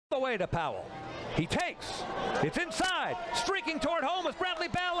the way to Powell. He takes. It's inside. Streaking toward home is Bradley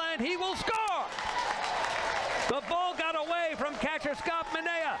Bell, and he will score. The ball got away from catcher Scott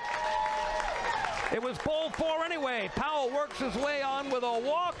Minea. It was ball 4 anyway. Powell works his way on with a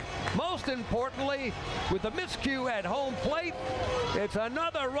walk. Most importantly, with the miscue at home plate, it's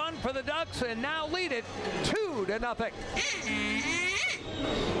another run for the Ducks, and now lead it 2-0.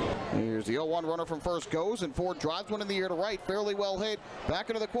 Here's the 0-1 runner from first goes, and Ford drives one in the air to right. Fairly well hit. Back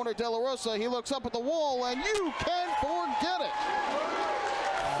into the corner, De La Rosa. He looks up at the wall, and you can't forget it.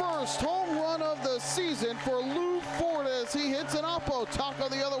 First home run of the season for Lou Ford as he hits an oppo taco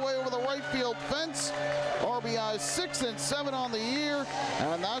the other way over the right field fence. RBI 6 and 7 on the year,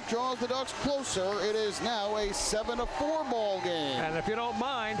 and that draws the Ducks closer. It is now a 7-4 ball game. And if you don't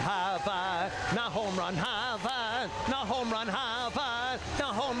mind, high five, now home run, high five, now home run, high five,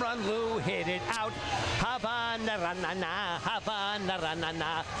 now home run, Lou hit it out. Havana,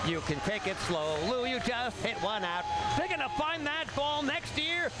 Havana, you can take it slow, Lou, you just hit one out. They're gonna find that ball next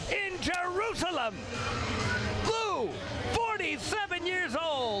year in Jerusalem. Lou, 47 years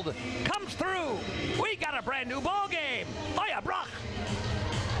old, comes through. We got a brand new ball game. Oya Brock.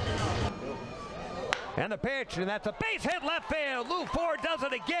 And the pitch, and that's a base hit left field. Lou Ford does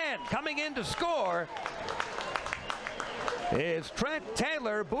it again. Coming in to score is Trent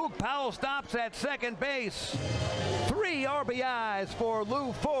Taylor. Boog Powell stops at second base. 3 RBIs for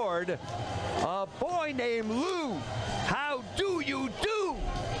Lou Ford. A boy named Lou. How do you do?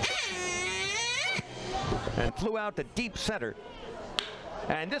 And flew out to deep center.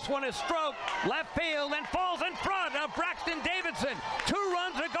 And this one is stroked left field and falls in front of Braxton Davidson. 2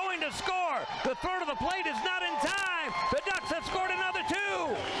 runs are going to score. The throw to the plate is not